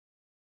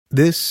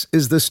This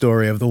is the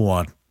story of the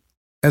one.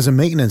 As a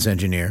maintenance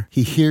engineer,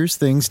 he hears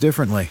things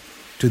differently.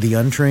 To the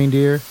untrained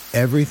ear,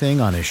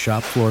 everything on his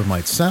shop floor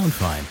might sound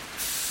fine,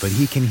 but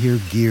he can hear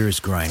gears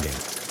grinding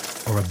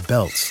or a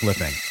belt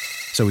slipping.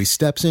 So he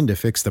steps in to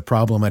fix the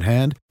problem at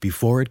hand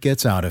before it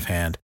gets out of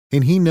hand.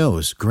 And he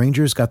knows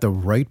Grainger's got the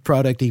right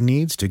product he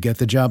needs to get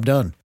the job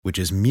done, which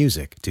is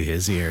music to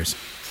his ears.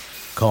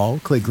 Call,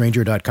 click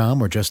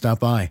Grainger.com, or just stop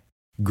by.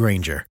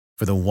 Grainger,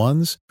 for the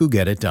ones who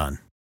get it done.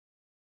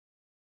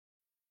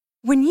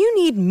 When you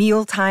need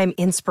mealtime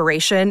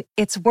inspiration,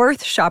 it's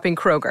worth shopping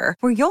Kroger,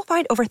 where you'll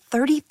find over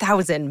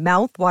 30,000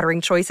 mouth-watering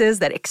choices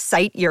that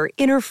excite your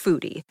inner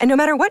foodie. And no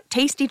matter what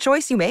tasty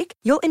choice you make,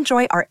 you'll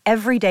enjoy our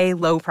everyday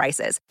low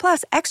prices,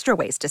 plus extra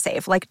ways to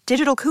save, like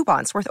digital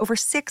coupons worth over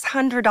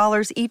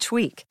 $600 each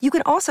week. You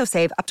can also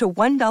save up to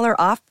 $1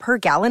 off per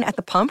gallon at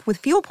the pump with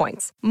fuel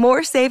points.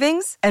 More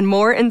savings and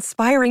more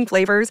inspiring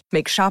flavors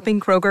make shopping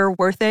Kroger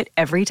worth it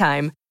every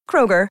time.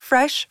 Kroger,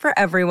 fresh for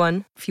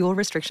everyone. Fuel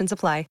restrictions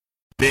apply.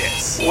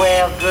 This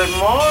good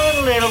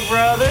morning, little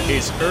brother.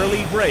 is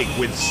Early Break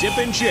with Zip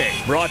and Jay,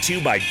 brought to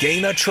you by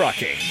Gaina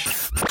Trucking.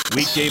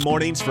 Weekday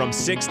mornings from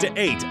 6 to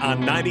 8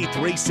 on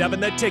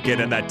 93.7 The Ticket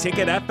and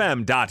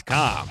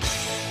theticketfm.com.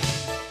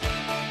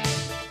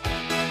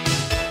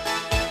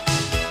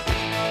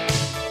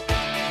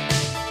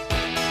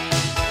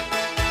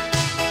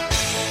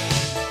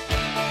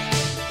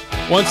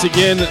 Once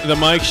again, the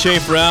Mike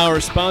Schaefer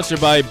Hour,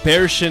 sponsored by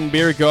Bearshin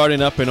Beer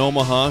Garden up in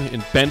Omaha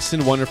in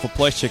Benson. Wonderful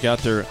place. Check out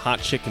their hot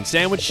chicken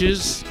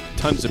sandwiches.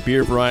 Tons of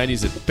beer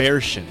varieties at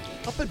Bearshin.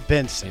 Up at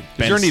Benson. Is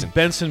there any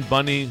Benson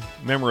Bunny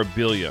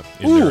memorabilia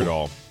in there at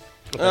all?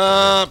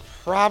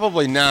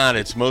 Probably not.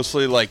 It's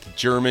mostly like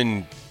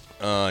German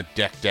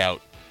decked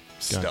out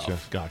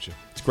stuff. Gotcha.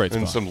 It's a great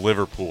And spot. some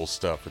Liverpool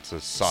stuff. It's a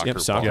soccer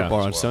bar on as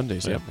well.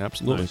 Sundays. Yep,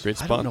 absolutely. Nice.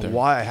 Great I spot don't know there.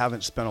 why I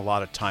haven't spent a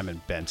lot of time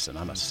in Benson.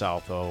 I'm a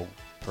South O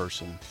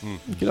person.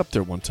 Get up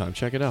there one time.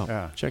 Check it out.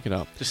 Yeah. Check it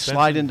out. Just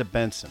slide into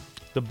Benson.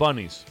 The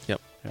bunnies. Yep.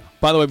 Yeah.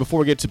 By the way,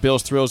 before we get to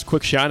Bill's Thrills,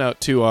 quick shout out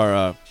to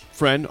our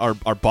friend,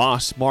 our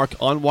boss, Mark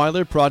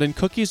Unweiler, brought in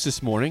cookies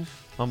this morning.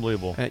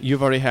 Unbelievable.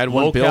 You've already had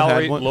one. Low Bill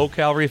calorie, had one. low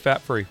calorie, fat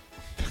free.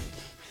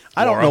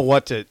 I don't know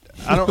what to.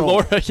 I don't know.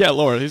 Laura. I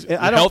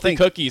don't healthy think-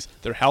 cookies.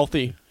 They're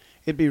healthy.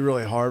 It'd be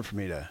really hard for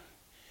me to.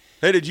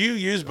 Hey, did you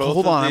use both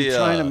Hold of on,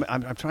 the...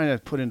 I'm trying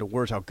to put into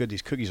words how good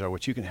these cookies are,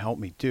 which you can help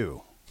me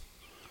do.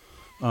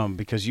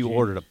 Because you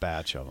ordered a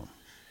batch of them.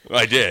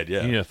 I did,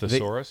 yeah. You need a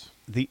thesaurus?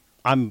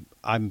 I'm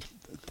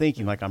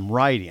thinking like I'm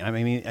writing. I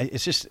mean,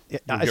 it's just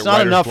it's get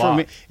not enough writer's for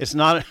me.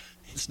 block.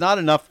 It's not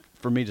enough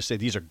for me to say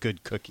these are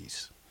good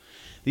cookies.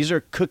 These are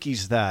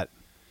cookies that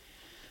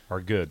Are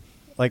good.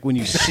 like when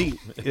you see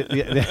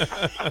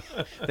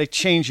they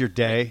change your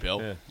day.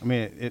 Bill. Yeah. I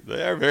mean,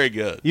 They are very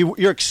good.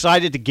 you're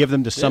excited to give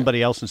them to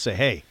somebody else and say,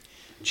 "Hey,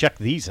 check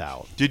these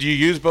out." Did you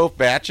use both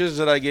batches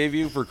that I gave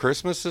you for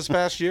Christmas this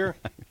past year?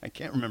 I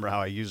can't remember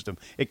how I used them.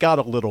 It got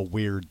a little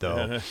weird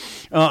though.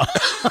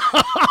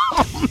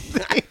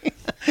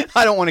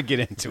 I don't want to get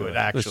into it.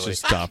 Actually, Let's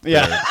just stop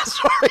Yeah, there.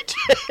 sorry.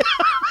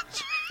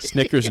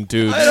 Snickers and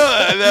dudes.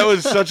 That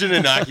was such an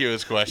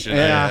innocuous question.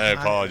 Yeah. I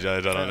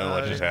apologize. I don't know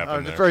what just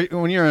happened there.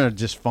 When you're in a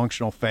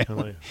dysfunctional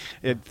family,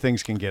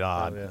 things can get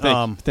odd.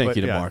 Thank but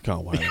you to yeah. Mark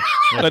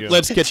Unweiler.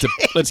 Let's get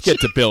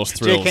to Bill's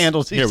Thrills. Jake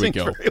handles these Here we things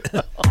go. very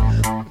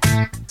well.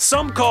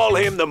 Some call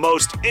him the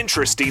most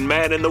interesting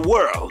man in the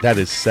world. That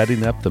is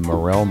setting up the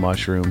morel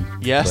mushroom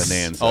Yes.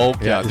 bonanza. Oh,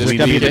 yeah. Is This it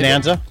gonna be needed-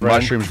 bonanza?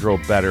 Mushrooms grow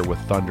better with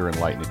thunder and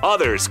lightning.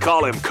 Others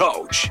call him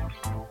Coach.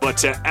 But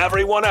to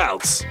everyone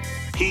else,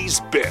 he's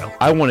Bill.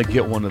 I want to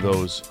get one of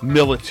those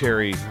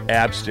military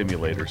ab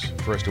stimulators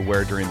for us to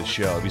wear during the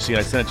show. Have you seen?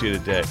 I sent it to you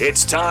today.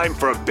 It's time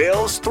for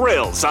Bill's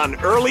Thrills on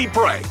Early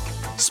Break.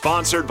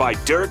 Sponsored by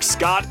Dirk,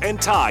 Scott, and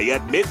Ty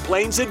at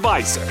MidPlains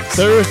Advisors.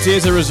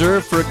 Thursdays are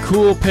reserved for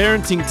cool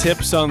parenting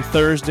tips on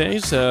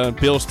Thursdays.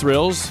 Bill's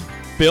Thrills.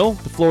 Bill,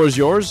 the floor is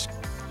yours.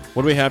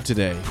 What do we have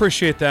today?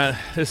 Appreciate that.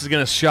 This is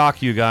going to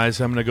shock you guys.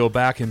 I'm going to go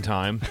back in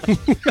time.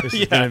 This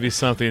is going to be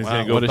something that's Wow,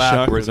 going to what go a shocker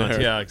backwards.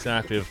 there. Yeah,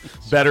 exactly. Of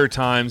better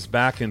times,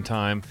 back in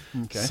time.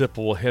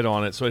 Sipple will hit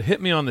on it. So it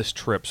hit me on this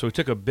trip. So we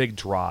took a big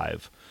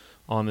drive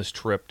on this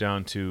trip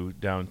down to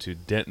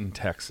Denton,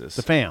 Texas.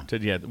 The fam.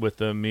 With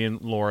me and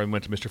Laura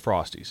went to Mr.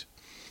 Frosty's.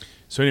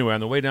 So anyway, on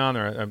the way down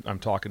there, I'm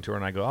talking to her,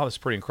 and I go, "Oh, this is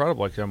pretty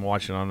incredible." Like I'm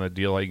watching on the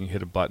deal, like you can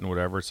hit a button,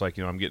 whatever. It's like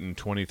I'm getting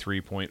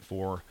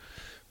 23.4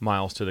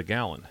 miles to the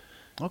gallon.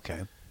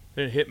 Okay.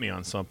 It hit me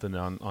on something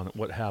on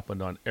what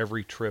happened on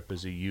every trip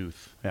as a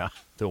youth Yeah.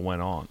 that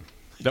went on.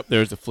 Yep,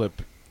 there's the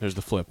flip. There's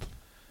the flip.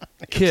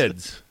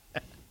 Kids,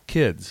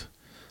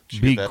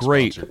 Should be get that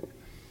great. sponsored.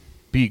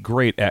 Be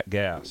great at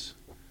gas.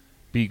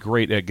 Be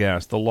great at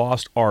gas. The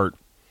lost art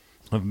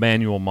of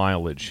manual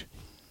mileage.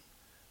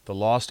 The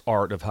lost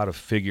art of how to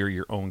figure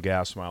your own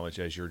gas mileage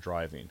as you're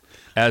driving.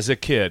 As a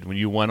kid, when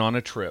you went on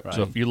a trip,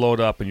 so if you load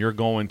up and you're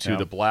going to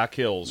the Black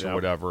Hills or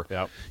whatever,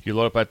 you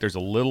load up at there's a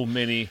little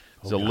mini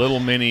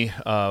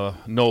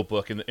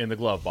notebook in the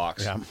glove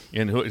box. Yeah.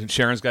 And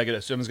Sharon's got to get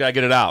it. Someone's got to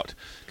get it out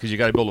because you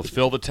got to be able to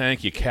fill the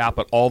tank. You cap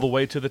it all the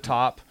way to the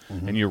top.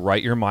 and you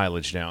write your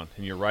mileage down,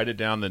 and you write it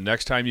down. The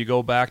next time you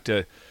go back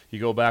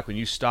when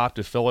you stop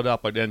to fill it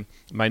up. But then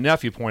my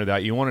nephew pointed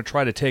out you want to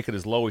try to take it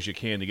as low as you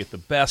can to get the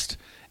best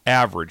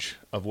average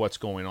of what's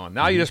going on.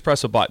 Now you just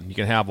press a button. You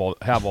can have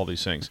all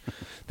these things.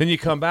 Then you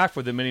come back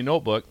with a mini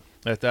notebook.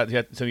 So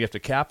you have to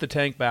cap the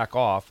tank back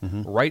off,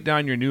 write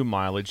down your new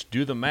mileage,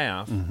 do the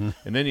math, and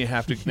then you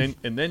have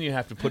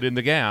to put in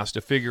the gas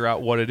to figure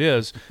out what it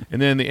is. And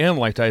then in the end,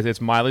 like that,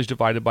 it's mileage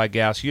divided by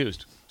gas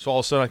used. So all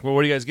of a sudden, like, well,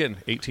 what are you guys getting?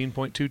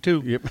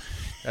 18.22. Yep.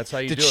 That's how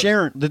you do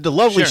it. Did the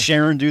lovely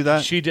Sharon do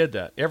that? She did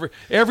that.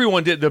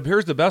 Everyone did.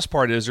 Here's the best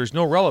part is there's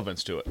no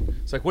relevance to it.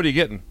 It's like, what are you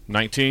getting?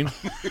 19.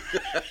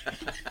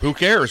 Who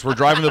cares? We're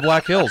driving the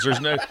Black Hills.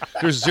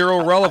 There's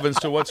zero relevance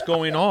to what's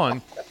going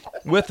on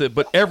with it,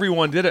 but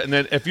everyone did it. And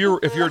then if you're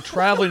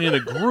traveling in a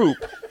group,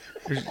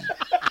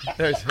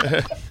 there's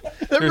zero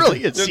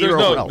relevance.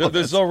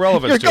 There's no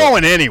relevance. You're to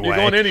going it. anyway. You're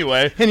going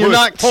anyway, and you're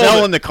not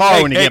selling the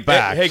car when you get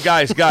back. Hey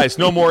guys,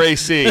 no more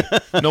AC.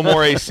 No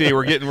more AC.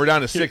 We're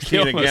down to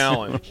 16 a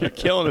gallon. You're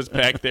killing us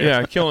back there.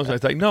 Yeah, killing us. I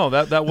was like, no,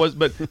 that was.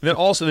 But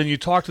then you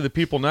talk to the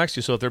people next to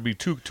you. So if there'd be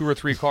two or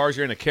three cars,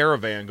 you're in a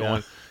caravan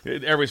going. Yeah.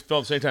 Everybody's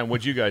filmed at the same time.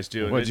 What'd you guys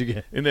do? What'd you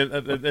get? And then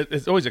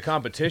it's always a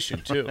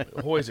competition too.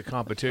 Always a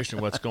competition.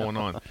 What's going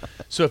on?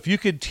 So if you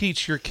could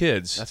teach your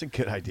kids, that's a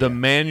good idea. The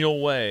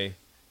manual way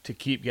to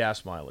keep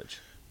gas mileage.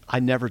 I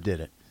never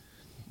did it.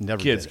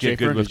 Kids did it.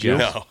 get good with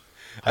gas. No.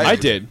 I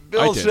did.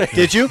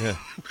 Did you? Yeah.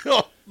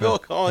 Bill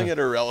calling it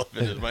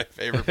irrelevant is my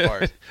favorite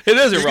part. It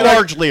is irrelevant.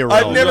 Largely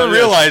irrelevant. I've never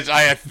realized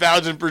I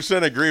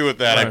 1,000% agree with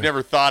that. I've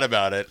never thought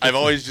about it. I've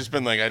always just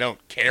been like, I don't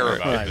care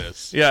about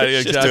this. Yeah,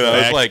 exactly.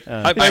 I was like,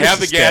 I have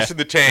the gas in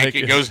the tank.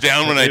 It goes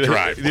down when I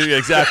drive.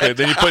 Exactly.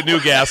 Then you put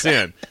new gas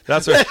in.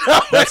 That's not.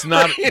 But for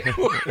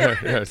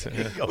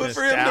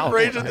him to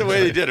phrase it the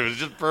way they did, it was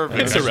just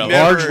perfect. It's irrelevant.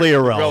 Largely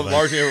irrelevant.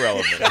 Largely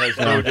irrelevant. There's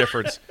no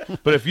difference.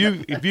 But if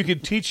you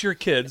could teach your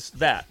kids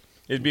that.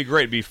 It'd be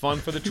great. It'd be fun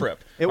for the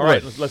trip. All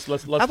right, would. let's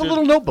have a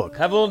little notebook.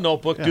 Have a little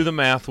notebook. Yeah. Do the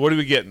math. What are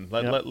we getting?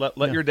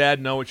 Let your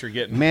dad know what you're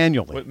getting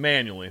manually. With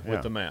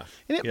the math.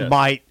 And it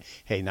might.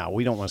 Hey, now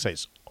we don't want to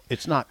say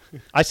it's not.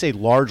 I say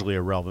largely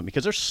irrelevant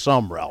because there's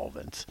some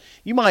relevance.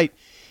 You might,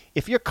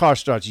 if your car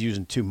starts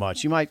using too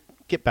much, you might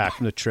get back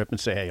from the trip and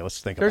say, "Hey, let's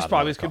think about." There's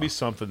probably could be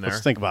something there.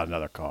 Let's think about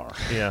another car.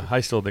 Yeah,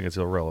 I still think it's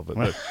irrelevant,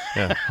 but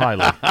yeah,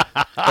 highly.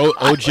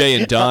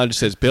 OJ in Dodge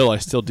says, "Bill, I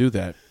still do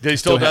that. He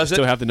still does it.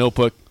 Still have the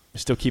notebook."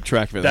 Still keep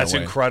track of it. That's that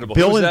way. incredible.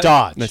 Bill in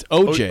Dodge. That's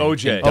OJ.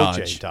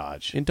 OJ.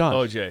 Dodge. In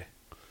Dodge. OJ.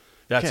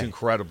 That's Okay.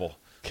 incredible.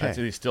 Okay.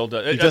 He still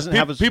does. He doesn't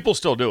have his... People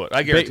still do it.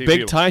 I guarantee.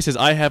 Big Ty says,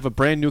 "I have a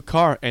brand new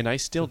car and I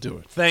still do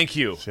it." Thank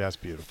you. See, that's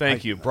beautiful.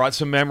 Thank you. Brought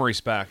some memories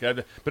back.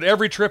 But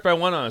every trip I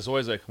went on, it's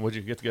always like, "What'd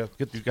you get? Got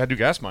to do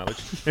gas mileage."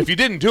 If you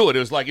didn't do it, it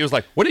was like,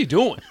 "What are you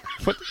doing?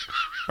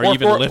 Are you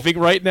even living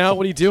right now?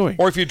 What are you doing?"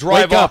 Or if you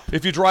drive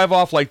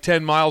off like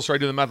 10 miles, try to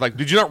do the math. Like,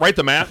 did you not write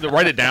the math?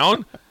 Write it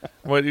down.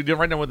 What you didn't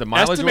write down what the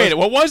mileage Estimate it.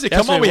 was? What was it?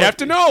 Come on, we have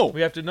to know.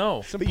 We have to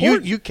know. But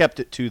you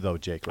kept it too, though,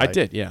 Jake. Right? I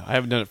did. Yeah, I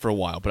haven't done it for a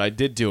while, but I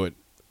did do it.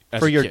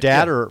 For your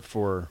dad or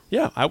for?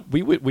 Yeah,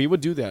 we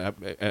would do that.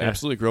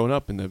 Absolutely, growing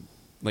up in the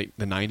late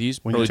the 90s,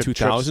 early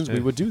 2000s, we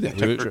would do that.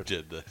 We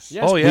did this.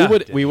 Yes,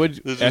 we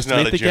would This is not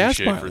estimate a the Jim gas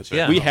Schaefer mileage. thing.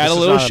 Yeah. We had This a is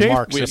little not a shape.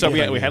 Mark We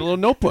had a little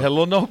notebook. Had a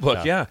little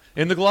notebook, yeah,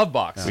 in the glove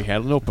box. We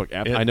had a notebook.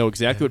 I know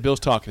exactly what Bill's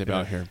talking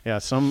about here. Yeah,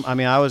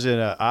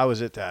 I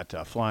was at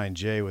that Flying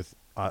J with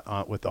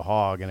the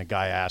hog, and a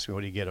guy asked me,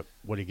 "What do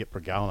you get per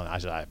gallon?" I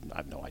said, "I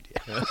have no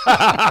idea."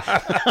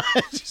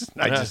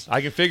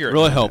 I can figure it.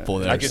 Really helpful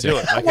there. I can do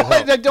it. I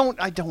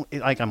don't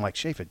like. I'm like,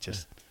 Shafe,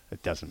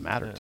 it doesn't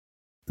matter.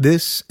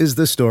 This is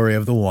the story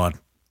of the one.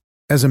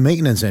 As a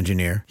maintenance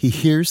engineer, he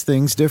hears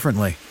things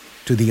differently.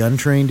 To the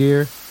untrained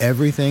ear,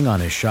 everything on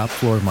his shop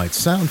floor might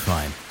sound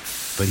fine,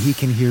 but he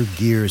can hear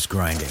gears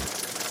grinding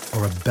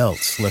or a belt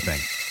slipping.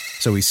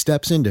 So he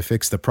steps in to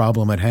fix the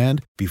problem at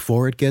hand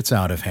before it gets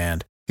out of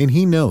hand. And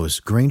he knows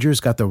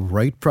Grainger's got the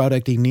right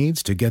product he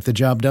needs to get the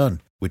job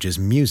done, which is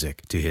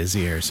music to his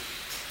ears.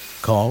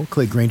 Call,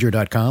 click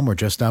Grainger.com, or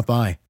just stop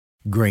by.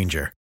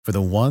 Grainger, for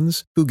the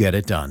ones who get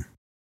it done.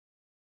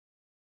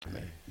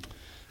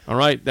 All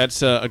right,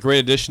 that's a great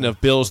edition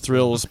of Bill's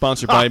Thrills,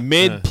 sponsored by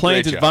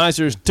MidPlains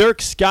Advisors. Dirk,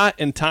 Scott,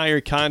 and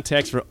Tire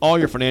contacts for all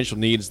your financial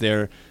needs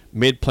there.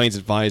 MidPlains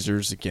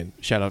Advisors. Again,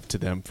 shout out to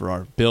them for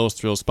our Bill's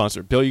Thrills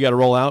sponsor. Bill, you got to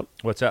roll out?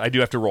 What's that? I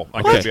do have to roll.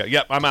 Okay.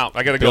 Yep, I'm out.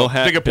 I got to go.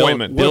 Big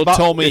appointment. Bill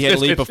told me he had to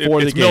leave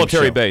before the it's game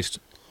military show. based.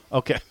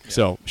 Okay.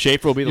 So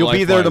Schaefer will be the You'll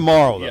be there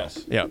tomorrow, though.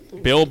 Yes. Yeah.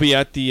 Bill will be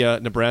at the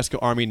Nebraska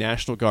Army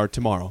National Guard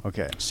tomorrow.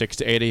 Okay. 6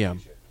 to 8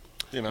 a.m.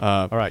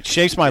 All right.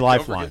 Shafe's my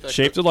lifeline.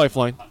 Shape the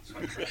lifeline.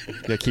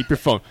 Yeah, keep your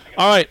phone.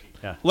 All right.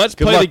 Yeah. Let's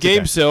Good play luck the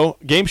game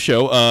today.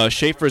 show.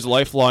 Schaefer's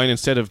lifeline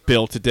instead of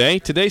Bill today.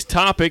 Today's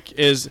topic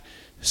is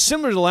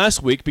similar to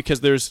last week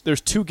because there's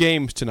two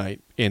games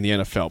tonight in the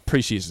NFL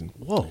preseason.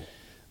 Whoa.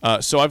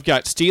 So I've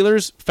got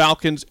Steelers,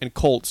 Falcons, and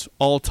Colts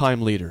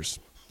all-time leaders.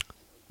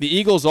 The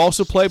Eagles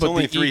also play, but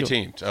only the three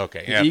teams.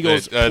 Okay. The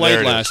Eagles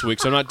played last week,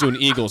 so I'm not doing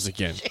Eagles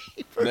again.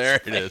 There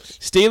it is.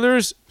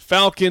 Steelers,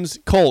 Falcons,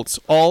 Colts,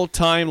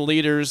 all-time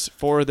leaders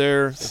for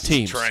their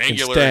teams.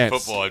 Triangular in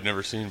football I've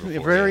never seen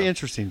before. Very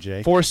interesting,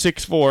 Jay.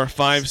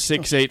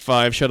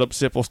 464-5685. Shut Up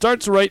Sipple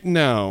starts right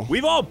now.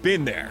 We've all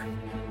been there.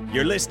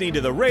 You're listening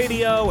to the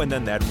radio, and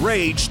then that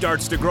rage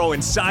starts to grow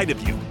inside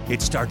of you.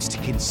 It starts to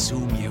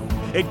consume you.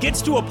 It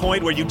gets to a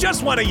point where you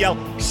just want to yell,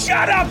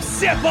 "Shut up,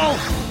 Sipple!"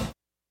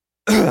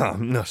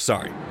 No,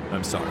 sorry.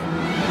 I'm sorry.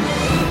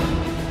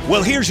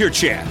 Well, here's your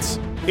chance.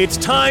 It's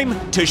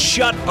time to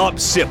shut up,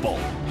 Sipple.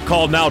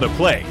 Call now to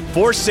play.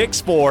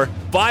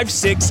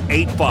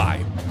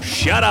 464-5685.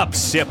 Shut up,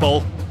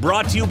 Sipple.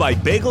 Brought to you by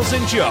Bagels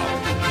Joe.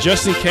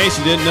 Just in case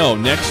you didn't know,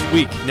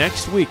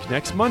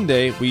 next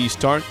Monday, we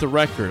start the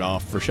record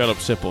off for Shut Up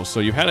Sipple. So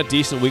you've had a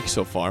decent week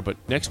so far, but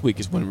next week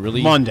is when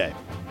really...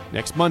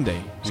 Next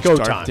Monday, we go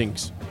start time.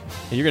 Things.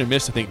 And you're going to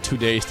miss, I think, 2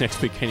 days next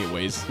week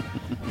anyways,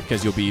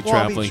 because you'll be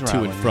traveling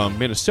to and from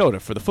Minnesota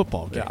for the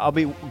football game. Yeah, I'll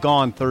be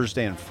gone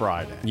Thursday and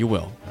Friday. You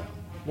will.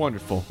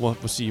 Wonderful. We'll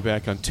see you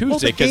back on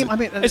Tuesday.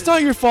 Well, it's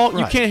not your fault.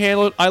 Right. You can't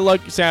handle it. I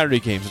like Saturday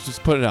games. Let's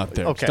just put it out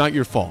there. Okay. It's not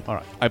your fault. All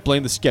right. I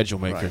blame the schedule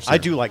makers. Right. I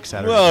do like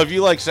Saturday. Well, if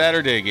you like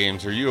Saturday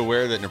games, are you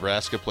aware that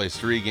Nebraska plays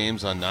 3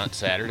 games on not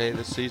Saturday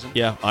this season?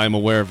 Yeah, I'm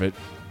aware of it.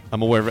 I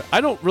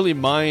don't really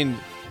mind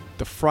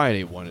the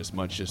Friday one as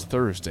much as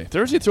Thursday.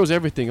 Thursday throws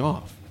everything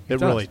off.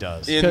 It really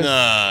does. In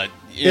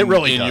it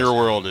really does. your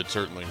world, it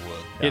certainly would.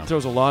 Yeah. It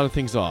throws a lot of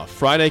things off.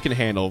 Friday can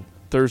handle.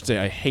 Thursday,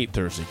 I hate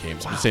Thursday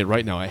games. I'm going to say it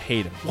right now. I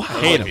hate them. Wow. I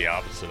hate them. The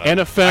opposite.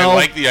 NFL. I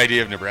like the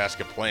idea of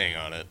Nebraska playing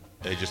on it.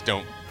 They just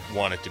don't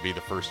want it to be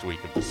the first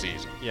week of the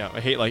season. Yeah, I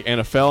hate like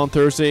NFL on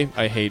Thursday.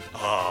 I hate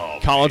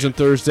college on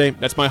Thursday.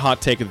 That's my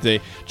hot take of the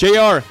day.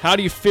 JR, how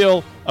do you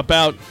feel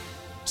about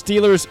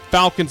Steelers,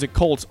 Falcons, and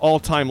Colts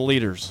all-time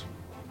leaders?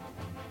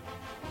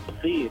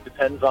 See, it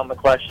depends on the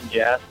question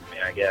you ask me,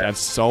 I guess.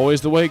 That's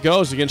always the way it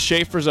goes. Again,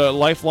 Schaefer's a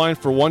lifeline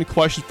for one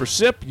question for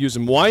SIP. Use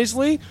them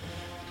wisely.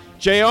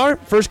 JR,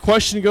 first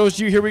question goes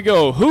to you. Here we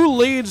go. Who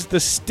leads the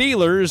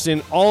Steelers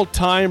in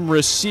all-time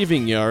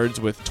receiving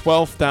yards with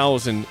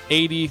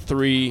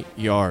 12,083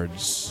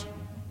 yards?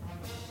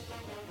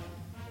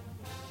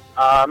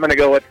 I'm going to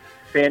go with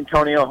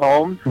Santonio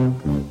Holmes.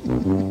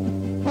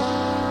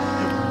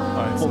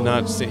 It's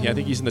not. I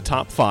think he's in the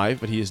top 5,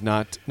 but he is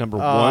not number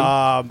 1.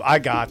 I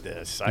got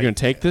this. You're going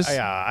to take this?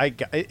 Yeah,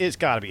 it's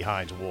got to be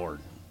Hines Ward.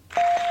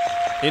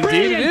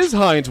 Indeed, it is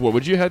Hines Ward.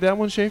 Would you have that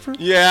one, Schaefer?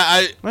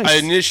 Yeah, Nice. I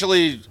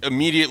initially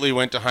immediately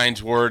went to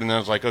Hines Ward, and then I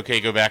was like,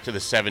 okay, go back to the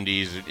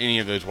 70s. Any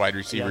of those wide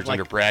receivers like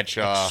under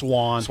Bradshaw.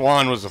 Swan.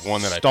 Swan was the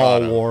one that I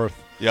thought of. Stallworth.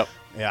 Yep.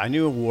 Yeah, I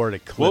knew Ward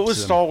eclipsed What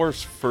was him.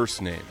 Stallworth's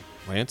first name?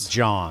 Lance?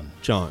 John.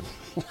 John.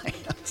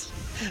 Lance.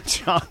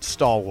 John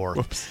Stallworth.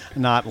 Whoops.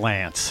 Not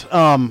Lance.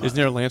 Isn't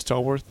there a Lance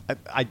Stallworth?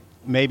 I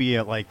maybe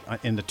like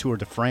in the Tour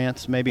de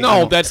France, maybe.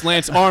 No, that's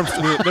Lance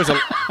Armstrong.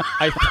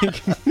 I think.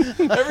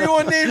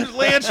 Everyone names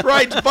Lance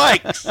rides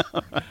bikes. All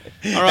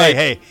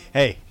right.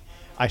 Hey.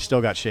 I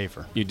still got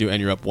Schaefer. You do, and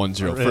you're up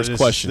 1-0. First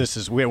question.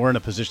 We're in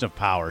a position of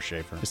power,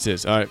 Schaefer. This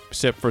is. All right,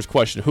 Sip, first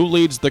question. Who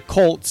leads the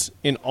Colts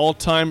in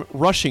all-time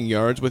rushing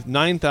yards with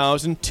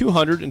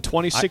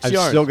 9,226 yards?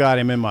 I still got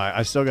him in my.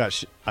 I still got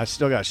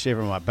Schaefer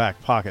in my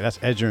back pocket. That's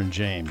Edgerrin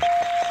James.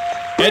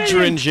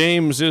 Edgerrin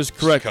James is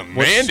correct. What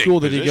Commanding school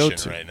did he go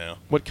to? right now.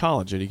 What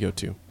college did he go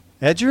to?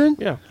 Edgerrin?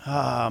 Yeah.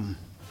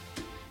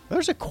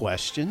 There's a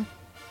question.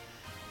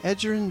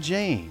 Edgerrin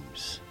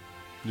James.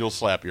 You'll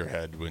slap your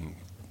head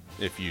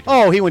if you.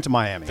 Oh, he went to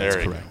Miami. There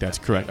That's you correct. go. That's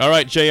correct. All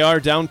right, JR,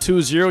 down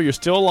 2-0. You're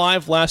still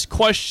alive. Last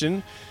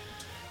question.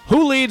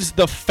 Who leads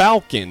the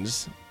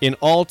Falcons in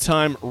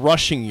all-time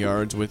rushing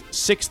yards with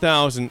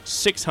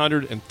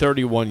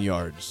 6,631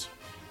 yards?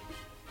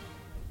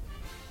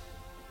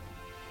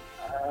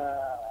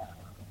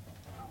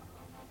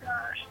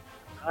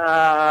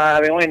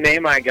 The only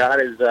name I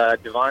got is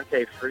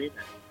Devontae Freeman.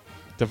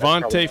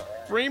 Devontae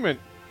Freeman.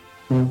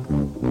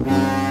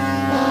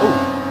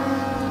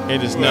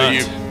 It is Well,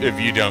 not. if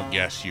you don't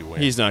guess, you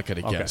win. He's not going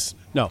to guess.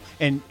 No,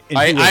 and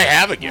I who is it?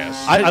 have a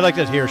guess. I'd like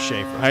to hear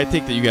Schaefer. I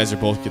think that you guys are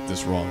both get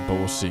this wrong, but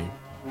we'll see.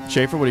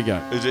 Schaefer, what do you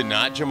got? Is it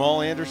not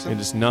Jamal Anderson? It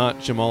is not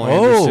Jamal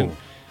Anderson.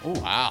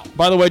 Wow.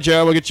 By the way,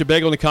 JR, we'll get you a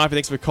bagel and a coffee.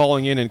 Thanks for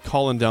calling in and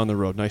calling down the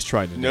road. Nice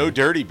try today. No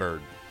dirty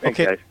bird.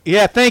 Okay.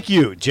 Yeah, thank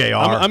you, JR.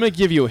 I'm going to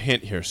give you a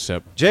hint here,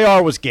 Sip.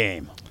 JR was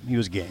game. He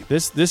was game.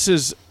 This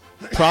is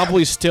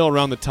probably still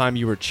around the time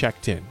you were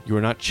checked in. You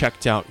were not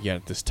checked out yet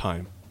at this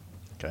time.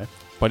 Okay.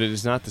 But it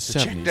is not the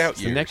 70s. checked out It's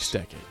the years. next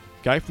decade.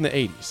 Guy from the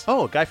 80s.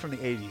 Oh, a guy from the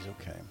 80s.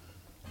 Okay.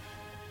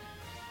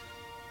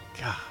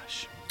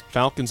 Gosh.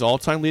 Falcons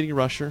all-time leading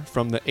rusher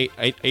from the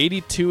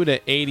 82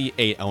 to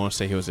 88. I want to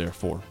say he was there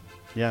for.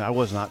 Yeah, I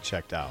was not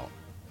checked out.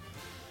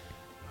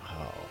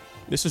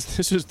 This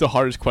is the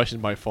hardest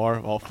question by far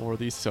of all 4 of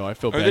these, so I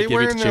feel Are bad they giving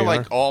wearing it to their JR.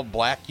 like all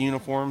black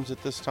uniforms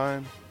at this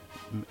time?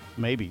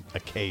 Maybe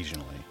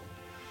occasionally.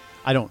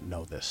 I don't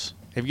know this.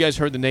 Have you guys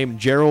heard the name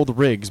Gerald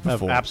Riggs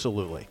before?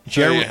 Absolutely.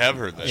 Gerald, you have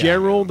heard that.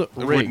 Gerald I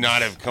Riggs. would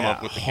not have come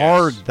up with the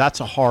hard. guess. That's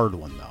a hard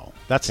one though.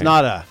 That's Okay.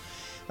 not a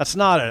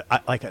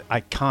like an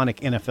iconic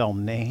NFL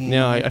name.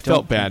 No, I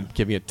felt bad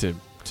giving it to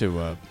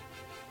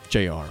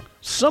JR.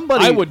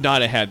 Somebody, I would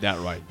not have had that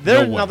right.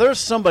 Now, there's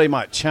somebody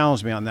might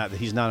challenge me on that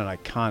he's not an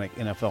iconic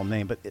NFL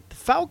name, but the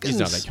Falcons. He's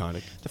not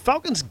iconic. The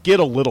Falcons get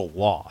a little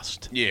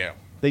lost. Yeah,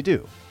 they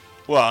do.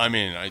 Well, I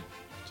mean,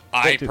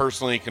 I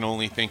personally can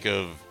only think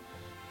of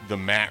the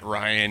Matt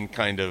Ryan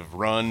kind of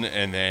run,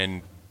 and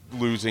then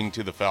losing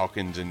to the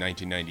Falcons in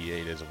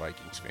 1998 as a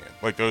Vikings fan.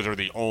 Like, those are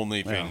the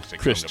only things that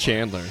Chris come to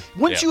Chandler. mind.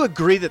 Wouldn't you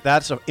agree that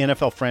that's an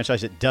NFL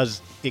franchise?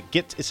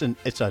 It's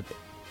an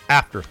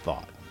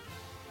afterthought.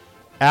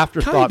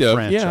 Afterthought kind of,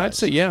 franchise. Yeah, I'd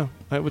say yeah.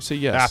 I would say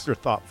yes.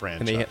 Afterthought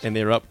franchise. And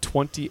they're up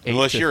 28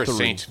 Unless you're a 3.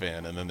 Saints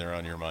fan, and then they're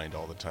on your mind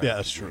all the time. Yeah,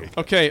 that's true.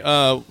 Okay,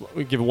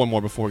 we'll give it one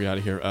more before we get out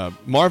of here.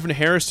 Marvin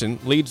Harrison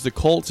leads the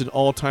Colts in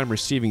all-time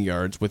receiving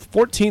yards with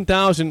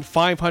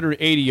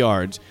 14,580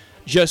 yards,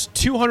 just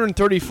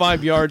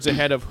 235 yards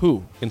ahead of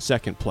who in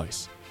second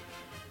place?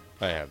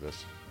 I have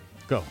this.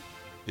 Go.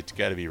 It's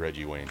got to be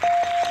Reggie Wayne.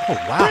 Oh,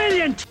 wow.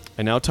 Brilliant.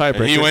 And now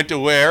tiebreaker. And he went to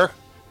where?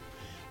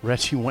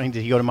 Reggie Wayne,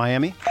 did he go to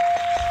Miami?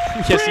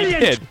 Yes, he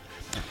did.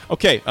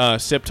 Okay,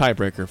 Sip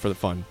tiebreaker for the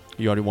fun.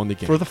 You already won the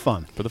game. For the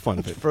fun. For the fun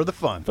of it. For the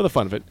fun. For the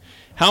fun of it.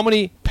 How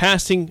many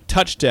passing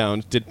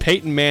touchdowns did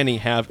Peyton Manning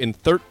have in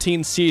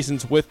 13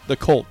 seasons with the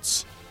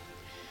Colts?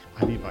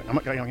 I'm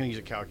going to use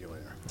a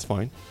calculator. That's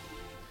fine.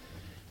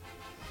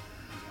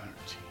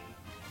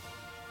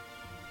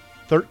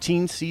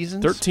 13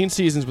 seasons? 13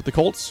 seasons with the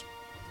Colts.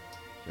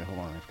 Okay, hold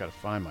on. I've got to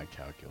find my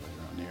calculator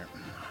on here.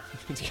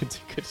 It's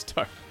a good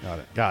start.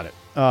 Got it.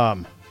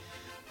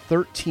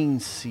 13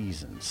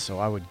 seasons. So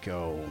I would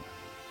go,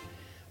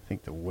 I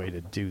think the way to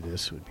do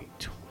this would be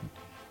 20.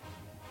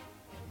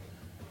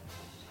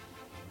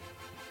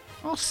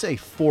 I'll say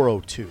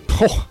 402.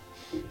 Oh,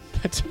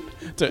 that's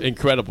an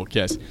incredible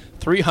guess.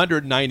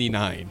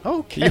 399.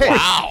 Okay.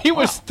 Wow. He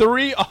was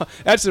three.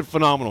 That's a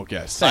phenomenal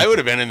guess. I would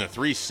have been in the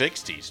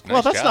 360s. Nice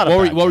Well, that's job.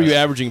 not What were you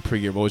averaging per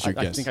year? What was your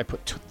I guess? think I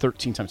put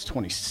 13 times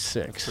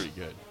 26. That's pretty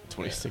good.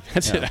 26.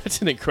 Yeah.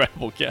 That's an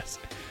incredible guess.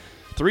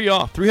 3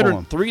 off.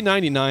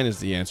 399 is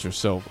the answer.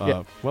 So,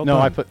 well no,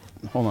 done. I put,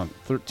 hold on,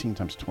 13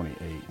 times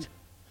 28.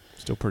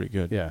 Still pretty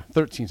good. Yeah,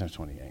 13 times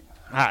 28.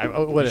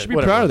 You should be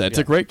proud of that. It's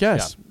a great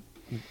guess.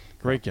 Yeah.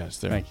 Great guess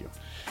there. Thank you.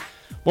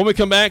 When we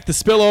come back, the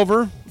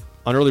spillover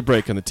on early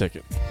break on the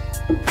ticket.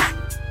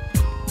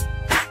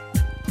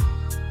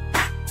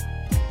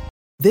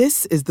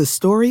 This is the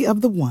story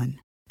of the one.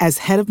 As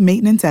head of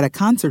maintenance at a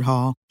concert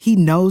hall, he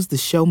knows the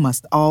show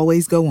must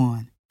always go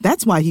on.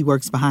 That's why he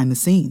works behind the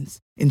scenes,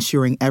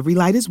 ensuring every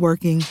light is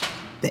working,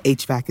 the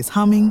HVAC is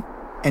humming,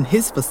 and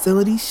his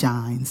facility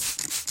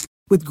shines.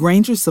 With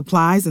Grainger's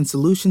supplies and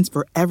solutions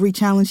for every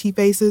challenge he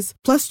faces,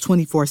 plus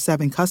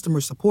 24/7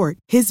 customer support,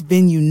 his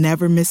venue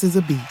never misses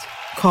a beat.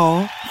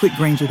 Call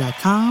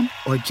quickgrainger.com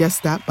or just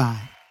stop by.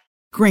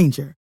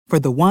 Grainger, for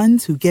the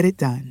ones who get it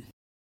done.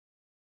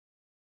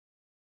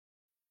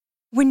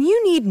 When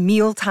you need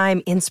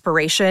mealtime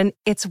inspiration,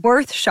 it's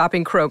worth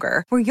shopping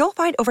Kroger, where you'll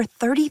find over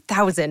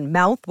 30,000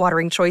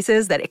 mouth-watering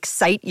choices that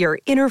excite your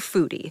inner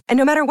foodie. And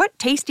no matter what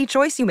tasty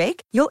choice you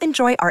make, you'll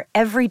enjoy our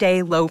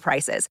everyday low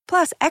prices,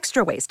 plus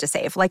extra ways to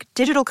save, like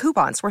digital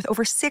coupons worth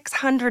over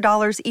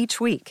 $600 each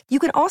week. You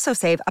can also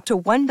save up to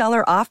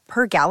 $1 off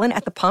per gallon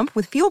at the pump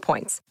with fuel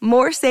points.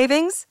 More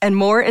savings and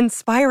more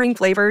inspiring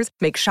flavors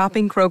make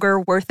shopping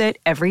Kroger worth it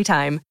every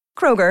time.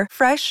 Kroger,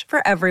 fresh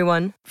for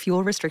everyone.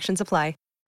 Fuel restrictions apply.